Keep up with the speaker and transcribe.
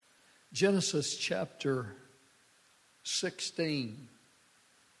Genesis chapter 16,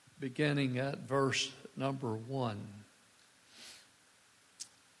 beginning at verse number 1.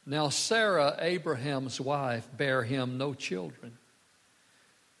 Now Sarah, Abraham's wife, bare him no children.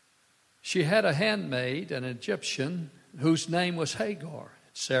 She had a handmaid, an Egyptian, whose name was Hagar.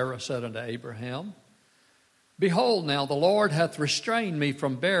 Sarah said unto Abraham, Behold, now the Lord hath restrained me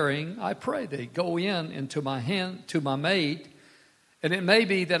from bearing. I pray thee, go in to my maid, and it may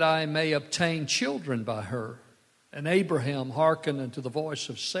be that I may obtain children by her. And Abraham hearkened unto the voice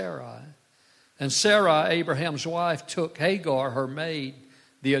of Sarai. And Sarai, Abraham's wife, took Hagar, her maid,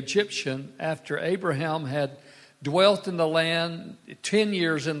 the Egyptian, after Abraham had dwelt in the land 10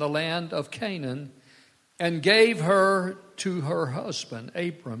 years in the land of Canaan, and gave her to her husband,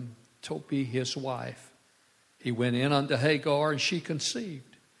 Abram, to be his wife. He went in unto Hagar, and she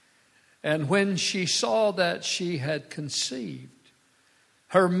conceived. And when she saw that she had conceived,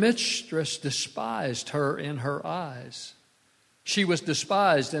 her mistress despised her in her eyes. She was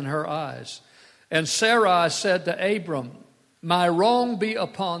despised in her eyes. And Sarai said to Abram, My wrong be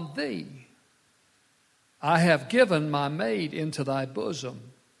upon thee. I have given my maid into thy bosom.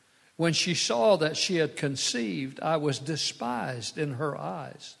 When she saw that she had conceived, I was despised in her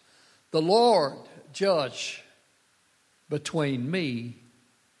eyes. The Lord judge between me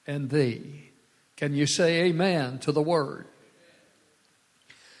and thee. Can you say amen to the word?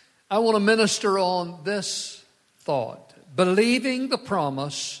 I want to minister on this thought: believing the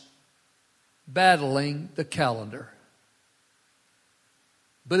promise, battling the calendar.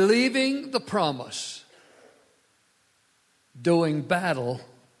 Believing the promise, doing battle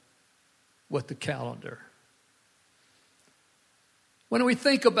with the calendar. When we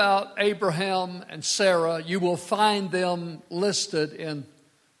think about Abraham and Sarah, you will find them listed in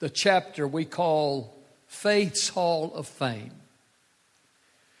the chapter we call Faith's Hall of Fame.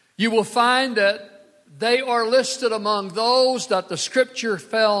 You will find that they are listed among those that the Scripture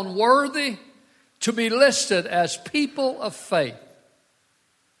found worthy to be listed as people of faith.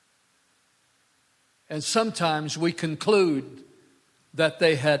 And sometimes we conclude that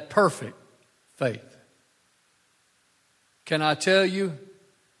they had perfect faith. Can I tell you,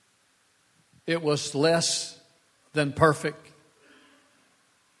 it was less than perfect?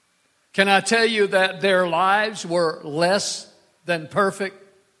 Can I tell you that their lives were less than perfect?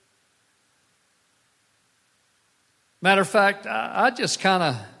 Matter of fact, I just kind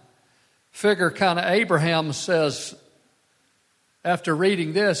of figure Abraham says, after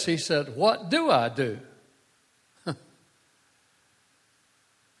reading this, he said, what do I do?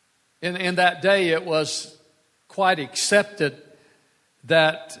 In that day, it was quite accepted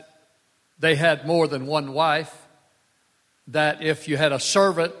that they had more than one wife, that if you had a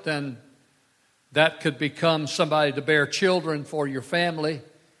servant, then that could become somebody to bear children for your family.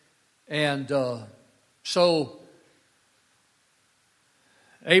 And so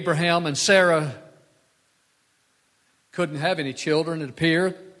Abraham and Sarah couldn't have any children, it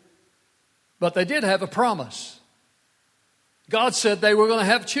appeared. But they did have a promise. God said they were going to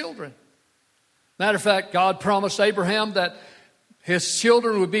have children. Matter of fact, God promised Abraham that his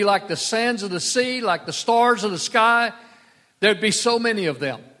children would be like the sands of the sea, like the stars of the sky. There'd be so many of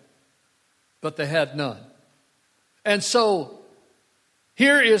them. But they had none. And so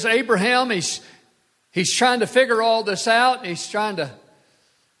here is Abraham. He's trying to figure all this out. He's trying to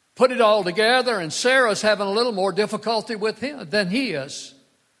put it all together, and Sarah's having a little more difficulty with him than he is.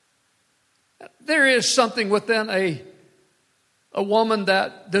 There is something within a woman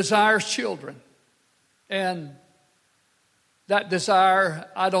that desires children. And that desire,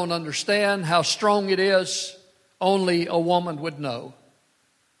 I don't understand how strong it is. Only a woman would know.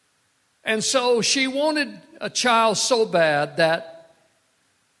 And so she wanted a child so bad that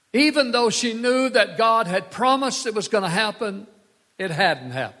even though she knew that God had promised it was going to happen, it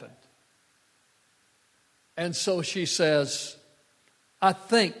hadn't happened. And so she says, I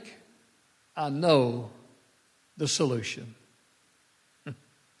think I know the solution.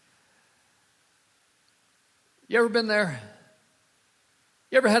 You ever been there?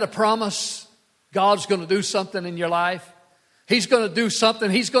 You ever had a promise? God's going to do something in your life. He's going to do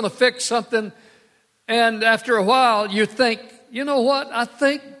something. He's going to fix something. And after a while, you think, you know what? I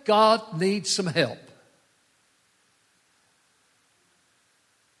think God needs some help.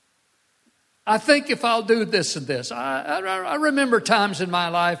 I think if I'll do this and this. I remember times in my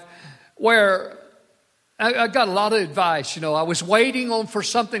life where I got a lot of advice. You know, I was waiting for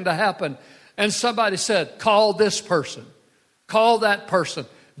something to happen. And somebody said, call this person. Call that person.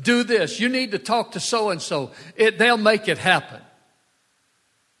 Do this. You need to talk to so-and-so. They'll make it happen.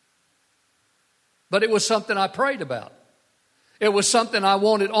 But it was something I prayed about. It was something I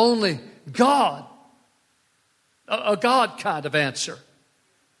wanted only God, a God kind of answer.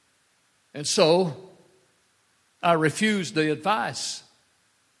 And so I refused the advice,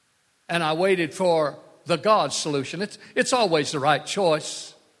 and I waited for the God solution. It's always the right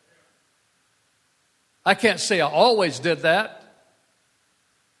choice. I can't say I always did that.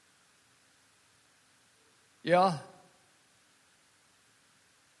 Yeah.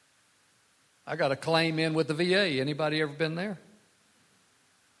 I got a claim in with the VA. Anybody ever been there?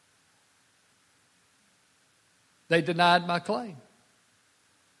 They denied my claim.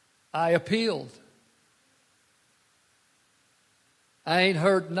 I appealed. I ain't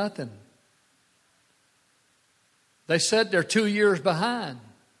heard nothing. They said they're 2 years behind.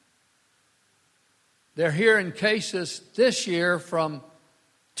 They're hearing cases this year from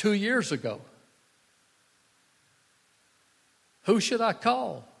 2 years ago. Who should I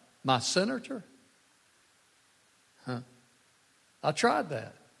call? My senator? I tried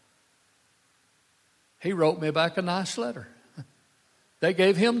that. He wrote me back a nice letter. They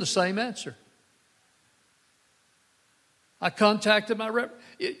gave him the same answer. I contacted my rep.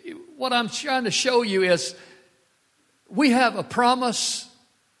 What I'm trying to show you is we have a promise,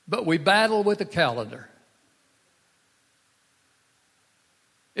 but we battle with a calendar.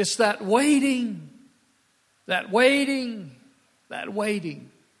 It's that waiting.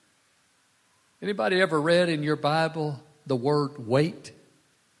 Anybody ever read in your Bible the word wait?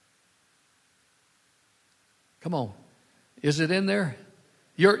 Come on. Is it in there?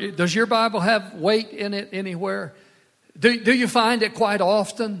 Does your Bible have wait in it anywhere? Do you find it quite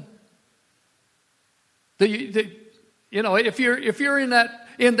often? If you're in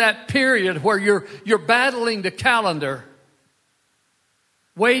that period where you're battling the calendar,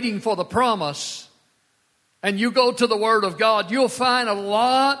 waiting for the promise, and you go to the Word of God, you'll find a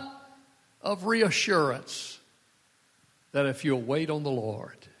lot of reassurance that if you'll wait on the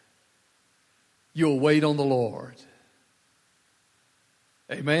Lord, you'll wait on the Lord.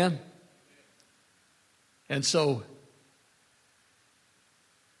 Amen? And so,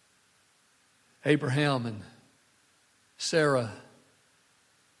 Abraham and Sarah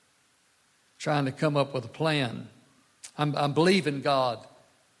trying to come up with a plan. I'm believing God.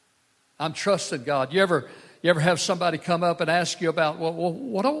 I'm trusting God. You ever have somebody come up and ask you about, well,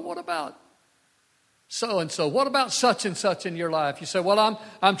 what about so and so? What about such and such in your life? You say, well,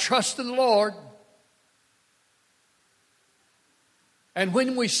 I'm trusting the Lord. And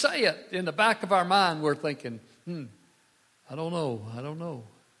when we say it, in the back of our mind, we're thinking, I don't know.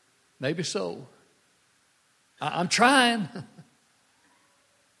 Maybe so. I'm trying.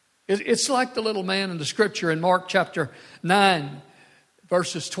 It's like the little man in the scripture in Mark chapter 9,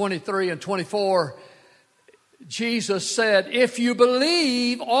 verses 23 and 24. Jesus said, if you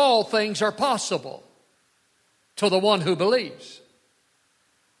believe, all things are possible to the one who believes.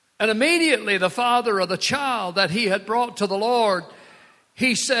 And immediately the father of the child that he had brought to the Lord,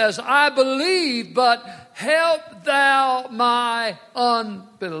 he says, I believe, but help thou my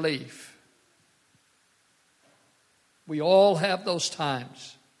unbelief. We all have those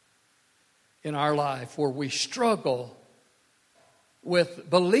times in our life where we struggle with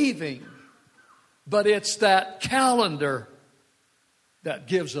believing, but it's that calendar that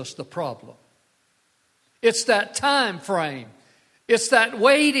gives us the problem. It's that time frame. It's that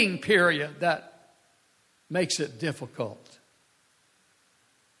waiting period that makes it difficult.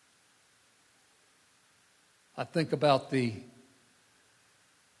 I think about the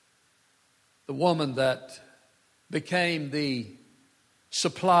woman that became the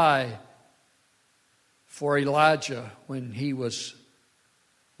supply for Elijah when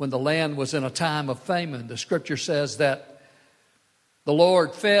the land was in a time of famine. The scripture says that the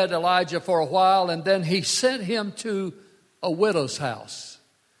Lord fed Elijah for a while, and then he sent him to a widow's house.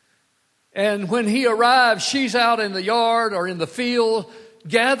 And when he arrived, she's out in the yard or in the field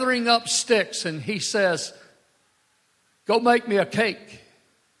gathering up sticks, and he says, go make me a cake.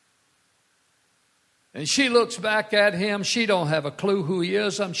 And she looks back at him. She don't have a clue who he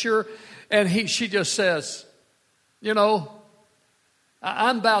is, I'm sure. And she just says,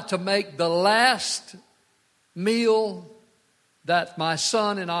 I'm about to make the last meal that my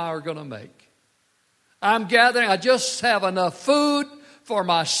son and I are going to make. I'm gathering. I just have enough food for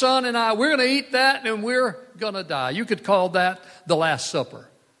my son and I. We're going to eat that and we're going to die. You could call that the Last Supper.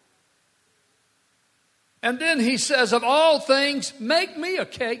 And then he says, of all things, make me a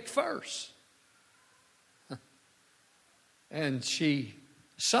cake first. And she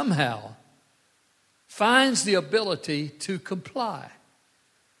somehow finds the ability to comply.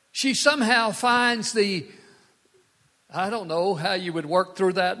 She somehow finds I don't know how you would work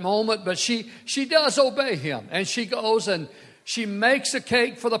through that moment, but she does obey him. And she goes and She makes a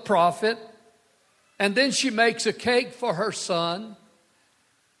cake for the prophet, and then she makes a cake for her son,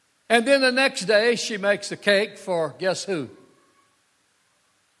 and then the next day she makes a cake for guess who?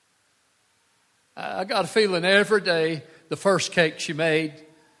 I got a feeling every day the first cake she made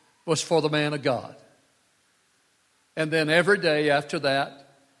was for the man of God. And then every day after that,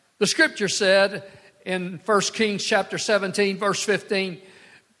 the scripture said in 1 Kings chapter 17, verse 15,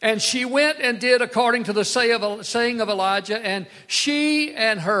 and she went and did according to the saying of Elijah, and she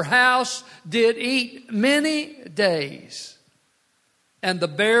and her house did eat many days. And the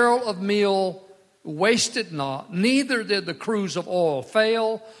barrel of meal wasted not, neither did the cruse of oil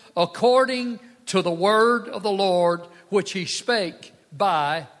fail, according to the word of the Lord, which he spake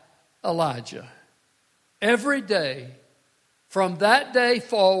by Elijah. Every day, from that day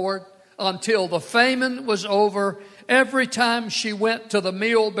forward until the famine was over, every time she went to the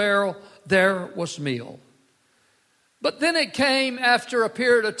meal barrel, there was meal. But then it came after a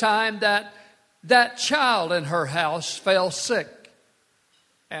period of time that child in her house fell sick,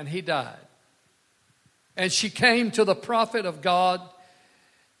 and he died. And she came to the prophet of God,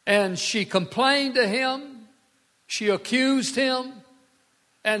 and she complained to him, she accused him,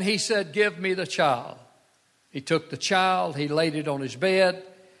 and he said, give me the child. He took the child, he laid it on his bed,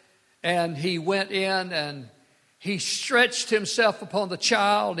 and he went in and he stretched himself upon the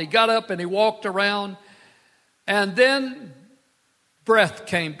child. He got up and he walked around, and then breath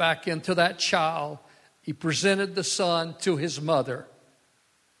came back into that child. He presented the son to his mother.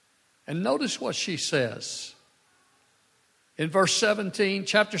 And notice what she says. In verse 17,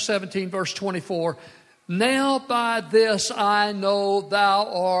 chapter 17, verse 24, now by this I know thou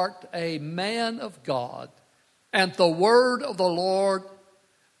art a man of God, and the word of the Lord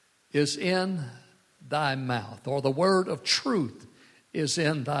is in thy mouth, or the word of truth is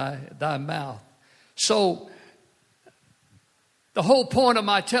in thy mouth. So, the whole point of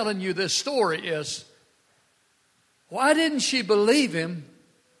my telling you this story is, why didn't she believe him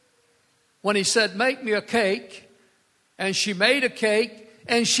when he said, make me a cake? And she made a cake,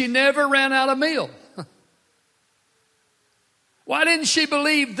 and she never ran out of meal. Why didn't she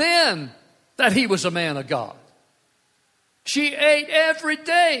believe then that he was a man of God? She ate every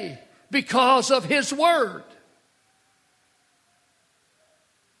day because of his word.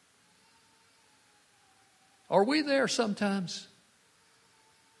 Are we there sometimes?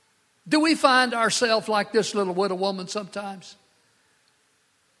 Do we find ourselves like this little widow woman sometimes?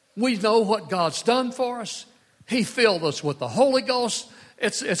 We know what God's done for us. He filled us with the Holy Ghost.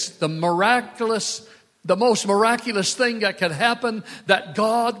 It's the most miraculous thing that could happen, that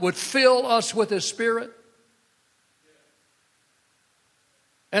God would fill us with His Spirit.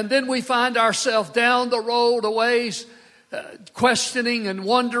 And then we find ourselves down the road a ways, questioning and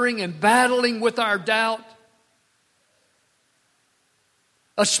wondering and battling with our doubt.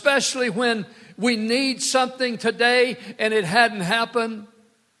 Especially when we need something today and it hadn't happened.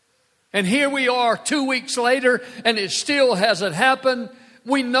 And here we are 2 weeks later and it still hasn't happened.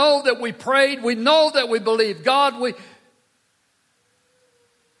 We know that we prayed. We know that we believed God.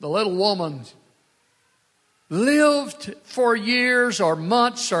 The little woman lived for years or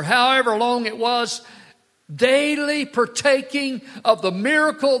months or however long it was, daily partaking of the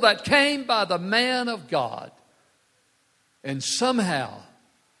miracle that came by the man of God. And somehow,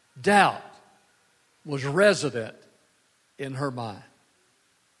 doubt was resident in her mind.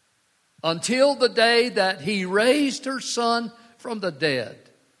 Until the day that he raised her son from the dead.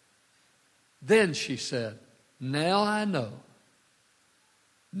 Then she said, now I know.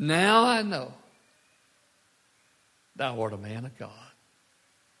 Now I know. Thou art a man of God.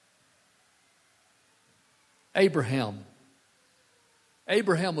 Abraham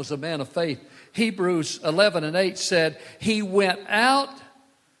was a man of faith. Hebrews 11:8 said, he went out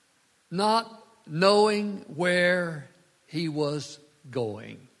not knowing where he was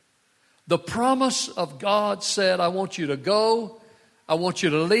going. The promise of God said, I want you to go. I want you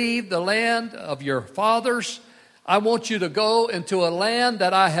to leave the land of your fathers. I want you to go into a land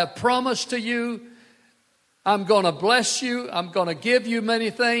that I have promised to you. I'm going to bless you. I'm going to give you many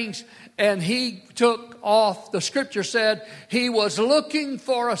things. And he took off. The scripture said he was looking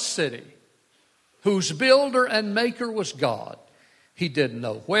for a city whose builder and maker was God. He didn't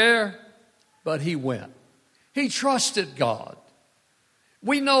know where, but he went. He trusted God.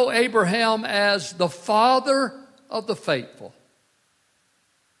 We know Abraham as the father of the faithful.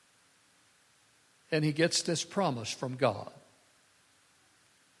 And he gets this promise from God.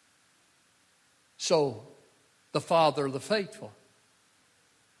 So, the father of the faithful.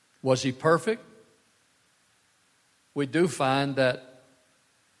 Was he perfect? We do find that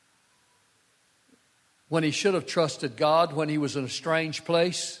when he should have trusted God when he was in a strange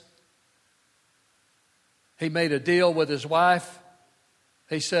place. He made a deal with his wife.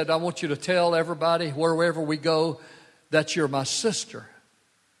 He said, I want you to tell everybody wherever we go that you're my sister.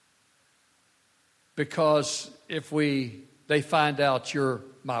 Because if they find out you're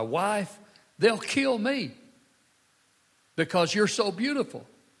my wife, they'll kill me because you're so beautiful.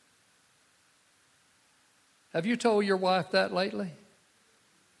 Have you told your wife that lately?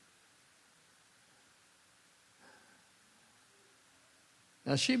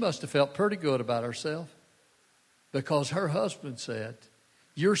 Now, she must have felt pretty good about herself because her husband said,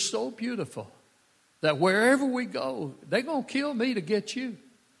 you're so beautiful that wherever we go, they're going to kill me to get you.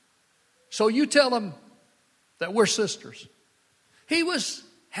 So you tell them that we're sisters. He was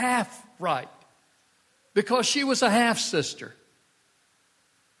half right because she was a half sister.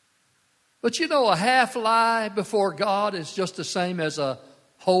 But you know, a half lie before God is just the same as a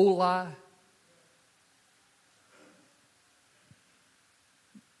whole lie.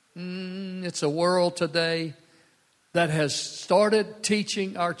 It's a world today that has started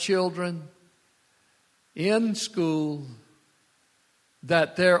teaching our children in school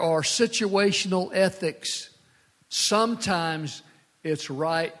that there are situational ethics. Sometimes it's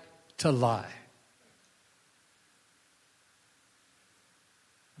right to lie.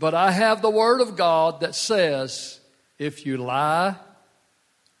 But I have the Word of God that says, if you lie,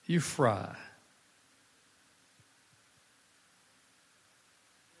 you fry.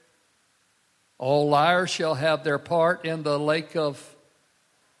 All liars shall have their part in the lake of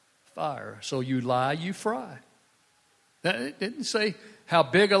fire. So you lie, you fry. It didn't say how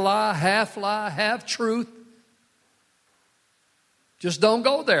big a lie, half truth. Just don't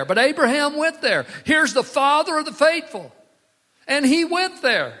go there. But Abraham went there. Here's the father of the faithful. And he went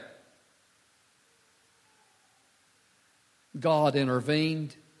there. God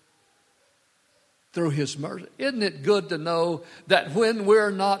intervened through His mercy. Isn't it good to know that when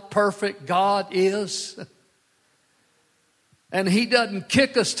we're not perfect, God is? And He doesn't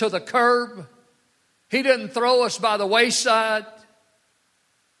kick us to the curb. He didn't throw us by the wayside.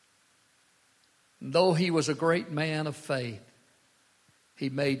 Though he was a great man of faith, he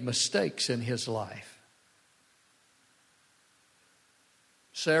made mistakes in his life.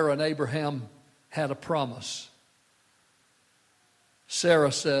 Sarah and Abraham had a promise.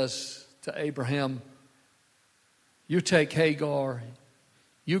 Sarah says to Abraham, you take Hagar,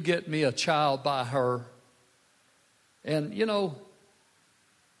 you get me a child by her. And you know,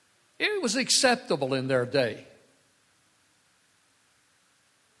 it was acceptable in their day.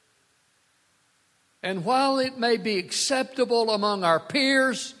 And while it may be acceptable among our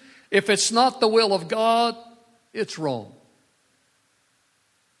peers, if it's not the will of God, it's wrong.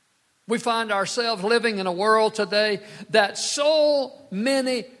 We find ourselves living in a world today that so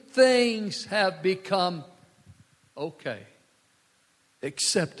many things have become okay,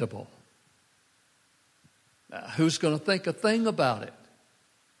 acceptable. Now, who's going to think a thing about it?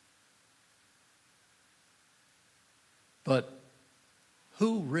 But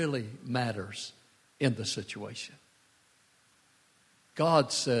who really matters in the situation?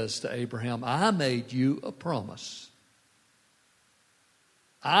 God says to Abraham, I made you a promise.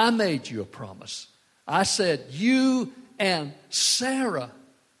 I made you a promise. I said you and Sarah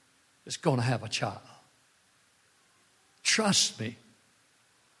is going to have a child. Trust me.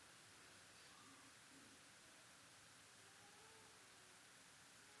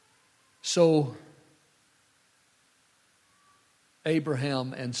 So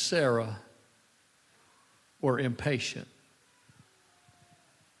Abraham and Sarah were impatient.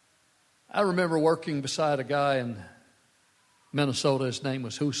 I remember working beside a guy in Minnesota. His name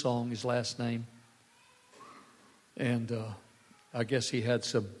was Husong, his last name. And I guess he had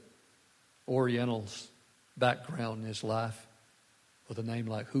some Oriental background in his life with a name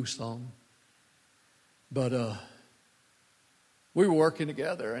like Husong. But we were working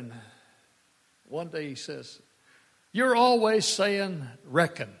together, and one day he says, you're always saying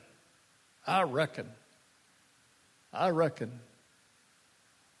reckon. I reckon. I reckon.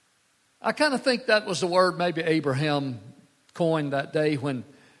 I kind of think that was the word maybe Abraham coined that day when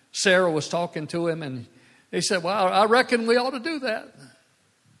Sarah was talking to him, and he said, well, I reckon we ought to do that.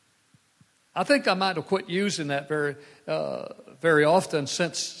 I think I might have quit using that very often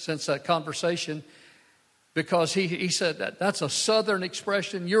since that conversation, because he said that's a southern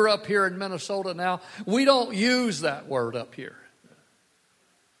expression. You're up here in Minnesota now. We don't use that word up here.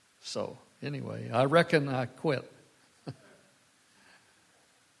 So anyway, I reckon I quit.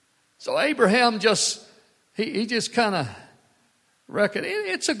 So Abraham he just kind of reckoned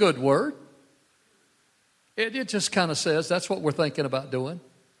it's a good word. It just kind of says that's what we're thinking about doing.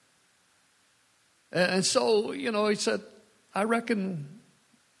 And so, he said, I reckon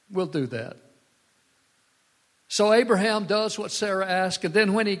we'll do that. So Abraham does what Sarah asked, and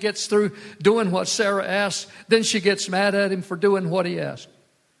then when he gets through doing what Sarah asked, then she gets mad at him for doing what he asked.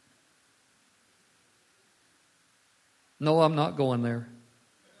 No, I'm not going there.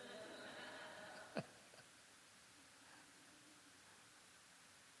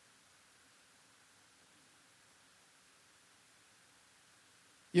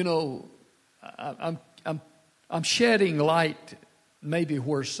 I'm shedding light maybe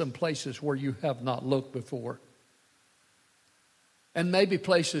where some places where you have not looked before. And maybe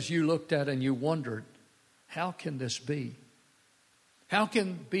places you looked at and you wondered, how can this be? How can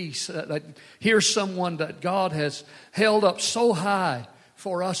it be that here's someone that God has held up so high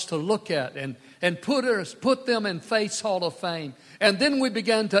for us to look at and put them in Faith's Hall of Fame. And then we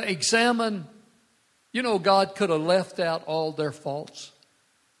began to examine, God could have left out all their faults.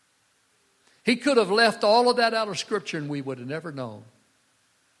 He could have left all of that out of Scripture and we would have never known.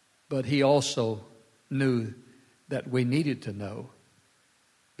 But He also knew that we needed to know,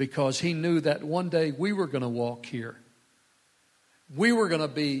 because He knew that one day we were going to walk here. We were going to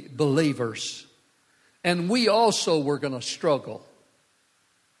be believers. And we also were going to struggle.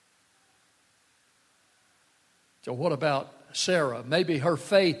 So what about Sarah? Maybe her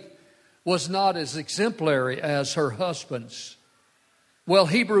faith was not as exemplary as her husband's. Well,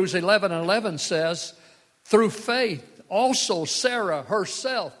 Hebrews 11:11 says, through faith also Sarah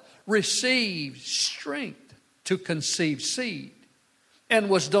herself received strength to conceive seed, and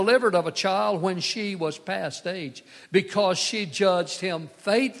was delivered of a child when she was past age, because she judged him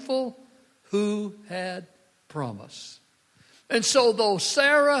faithful who had promised. And so though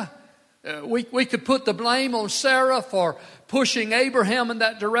Sarah, we could put the blame on Sarah for pushing Abraham in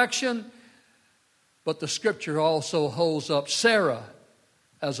that direction, but the Scripture also holds up Sarah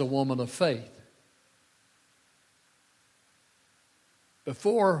as a woman of faith.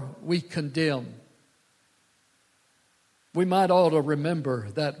 Before we condemn, we might ought to remember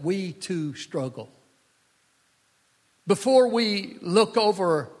that we too struggle. Before we look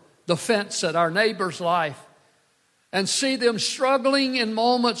over the fence at our neighbor's life and see them struggling in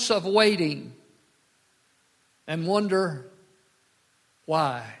moments of waiting and wonder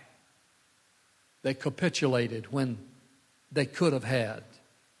why they capitulated when they could have had,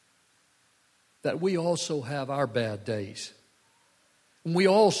 that we also have our bad days. And we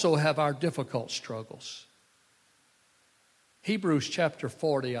also have our difficult struggles. Hebrews chapter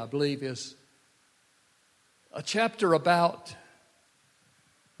 40, I believe, is a chapter about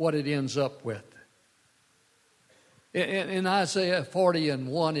what it ends up with. In Isaiah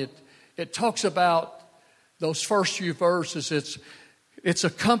 40:1, it talks about those first few verses. It's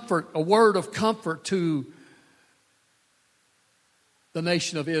a word of comfort to the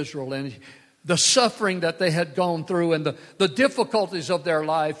nation of Israel and the suffering that they had gone through and the difficulties of their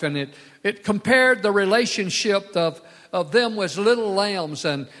life. And it compared the relationship of them with little lambs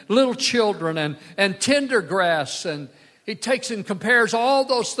and little children and tender grass. And he takes and compares all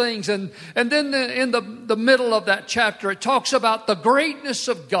those things. And then in the middle of that chapter, it talks about the greatness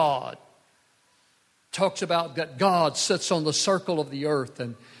of God. It talks about that God sits on the circle of the earth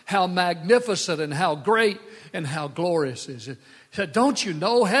and how magnificent and how great and how glorious is it. He said, don't you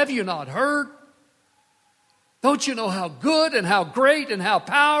know? Have you not heard? Don't you know how good and how great and how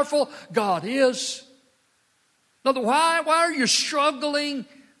powerful God is? Now, why are you struggling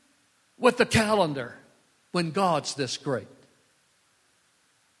with the calendar when God's this great?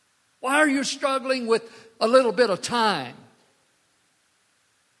 Why are you struggling with a little bit of time?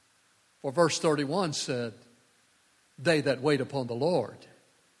 For verse 31 said, they that wait upon the Lord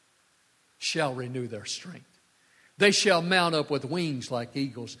shall renew their strength. They shall mount up with wings like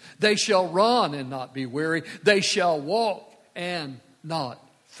eagles. They shall run and not be weary. They shall walk and not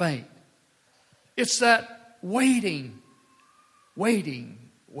faint. It's that waiting.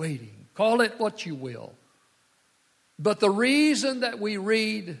 Call it what you will. But the reason that we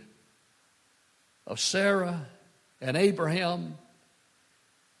read of Sarah and Abraham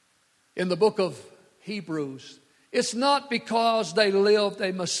in the book of Hebrews, it's not because they lived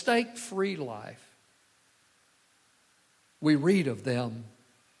a mistake-free life. We read of them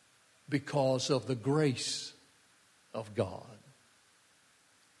because of the grace of God.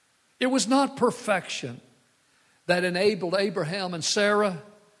 It was not perfection that enabled Abraham and Sarah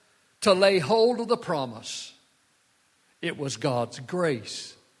to lay hold of the promise. It was God's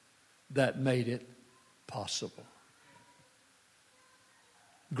grace that made it possible.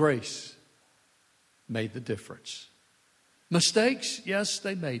 Grace made the difference. Mistakes, yes,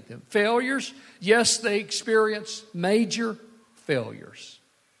 they made them. Failures, yes, they experienced major failures.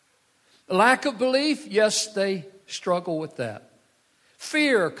 Lack of belief, yes, they struggle with that.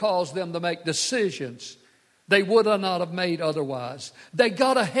 Fear caused them to make decisions they would not have made otherwise. They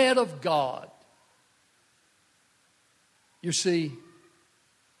got ahead of God. You see,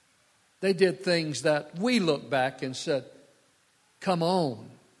 they did things that we look back and said, come on.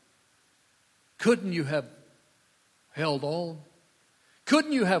 Couldn't you have held on?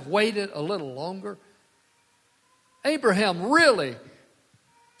 Couldn't you have waited a little longer? Abraham, really,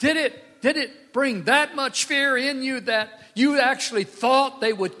 did it bring that much fear in you that you actually thought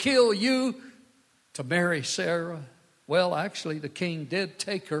they would kill you to marry Sarah? Well, actually, the king did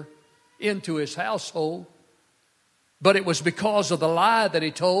take her into his household, but it was because of the lie that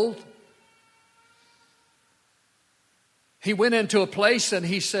he told. He went into a place and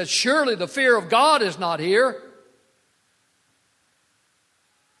he said, surely the fear of God is not here.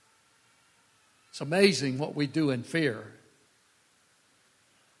 It's amazing what we do in fear.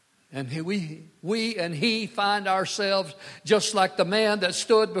 And we and he find ourselves just like the man that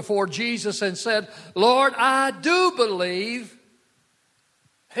stood before Jesus and said, Lord, I do believe.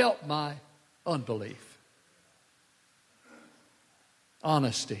 Help my unbelief.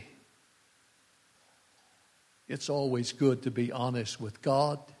 Honesty. It's always good to be honest with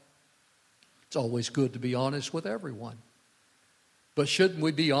God. It's always good to be honest with everyone. But shouldn't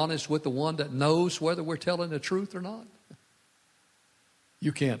we be honest with the one that knows whether we're telling the truth or not?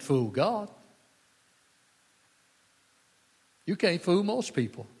 You can't fool God. You can't fool most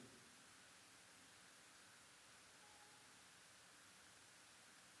people.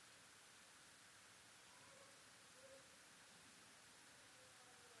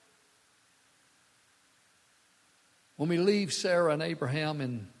 When we leave Sarah and Abraham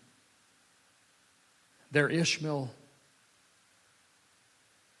and their Ishmael,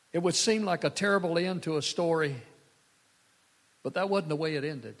 it would seem like a terrible end to a story, but that wasn't the way it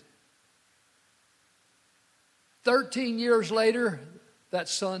ended. 13 years later, that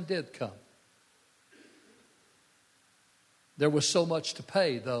son did come. There was so much to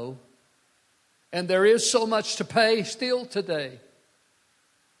pay, though, and there is so much to pay still today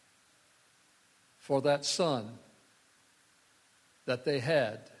for that son that they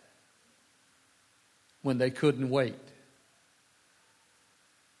had when they couldn't wait.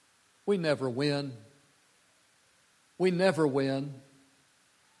 We never win. We never win.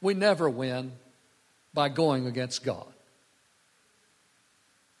 We never win by going against God.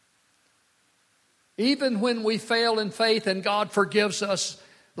 Even when we fail in faith and God forgives us,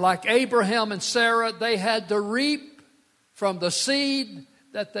 like Abraham and Sarah, they had to reap from the seed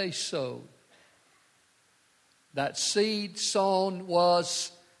that they sowed. That seed sown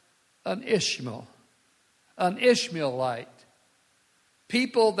was an Ishmael, an Ishmaelite.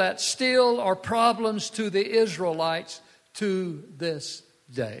 People that still are problems to the Israelites to this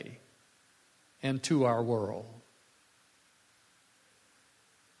day and to our world.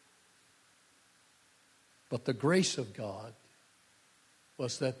 But the grace of God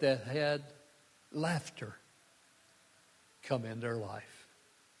was that they had laughter come in their life.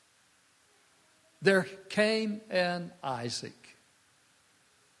 There came an Isaac,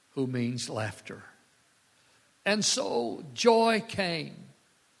 who means laughter. And so joy came.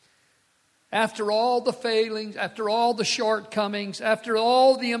 After all the failings, after all the shortcomings, after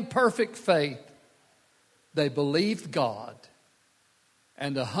all the imperfect faith, they believed God.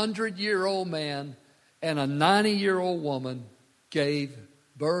 And a 100-year-old man and a 90-year-old woman gave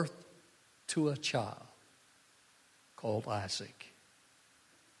birth to a child called Isaac.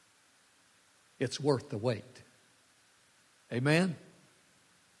 It's worth the wait. Amen?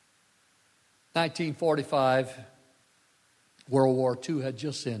 1945, World War II had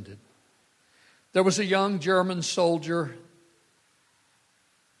just ended. There was a young German soldier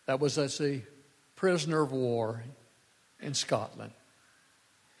that was as a prisoner of war in Scotland.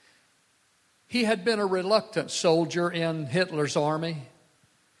 He had been a reluctant soldier in Hitler's army.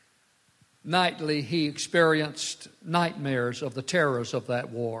 Nightly, he experienced nightmares of the terrors of that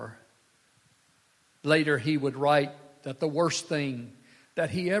war. Later, he would write that the worst thing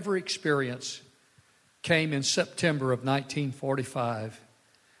that he ever experienced came in September of 1945,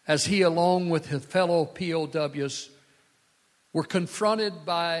 as he, along with his fellow POWs, were confronted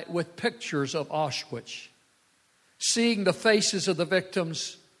with pictures of Auschwitz. Seeing the faces of the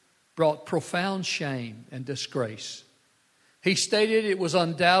victims brought profound shame and disgrace. He stated it was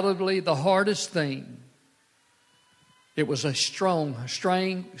undoubtedly the hardest thing. It was a strong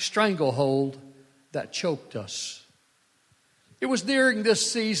stranglehold that choked us. It was during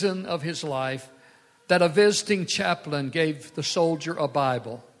this season of his life that a visiting chaplain gave the soldier a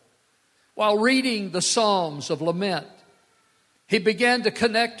Bible. While reading the Psalms of Lament, He began to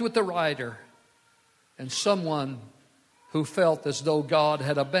connect with the writer and someone who felt as though God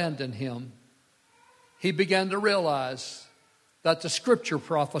had abandoned him. He began to realize that the Scripture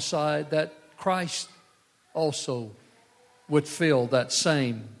prophesied that Christ also would feel that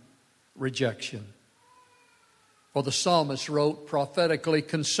same rejection. For the psalmist wrote prophetically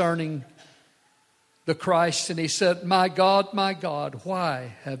concerning the Christ, and he said, my God,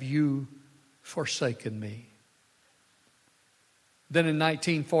 why have you forsaken me?" Then in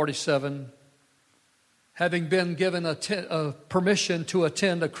 1947, having been given a permission to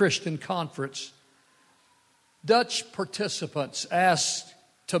attend a Christian conference, Dutch participants asked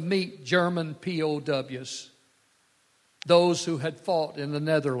to meet German POWs, those who had fought in the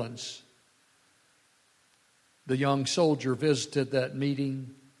Netherlands. The young soldier visited that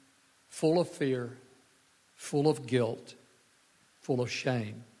meeting full of fear, full of guilt, full of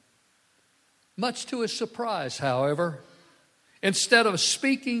shame. Much to his surprise, however, instead of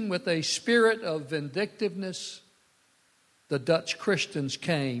speaking with a spirit of vindictiveness, the Dutch Christians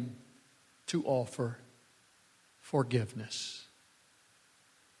came to offer forgiveness.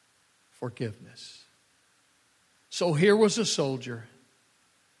 Forgiveness. So here was a soldier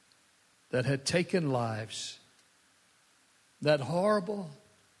that had taken lives. That horrible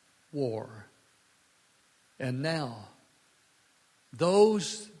war. And now,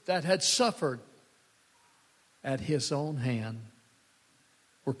 those that had suffered at his own hand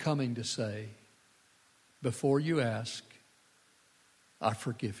were coming to say, before you ask, I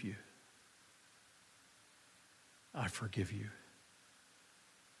forgive you. I forgive you.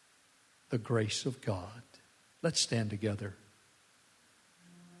 The grace of God. Let's stand together.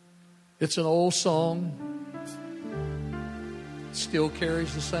 It's an old song. Still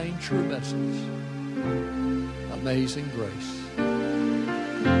carries the same true message. Amazing grace.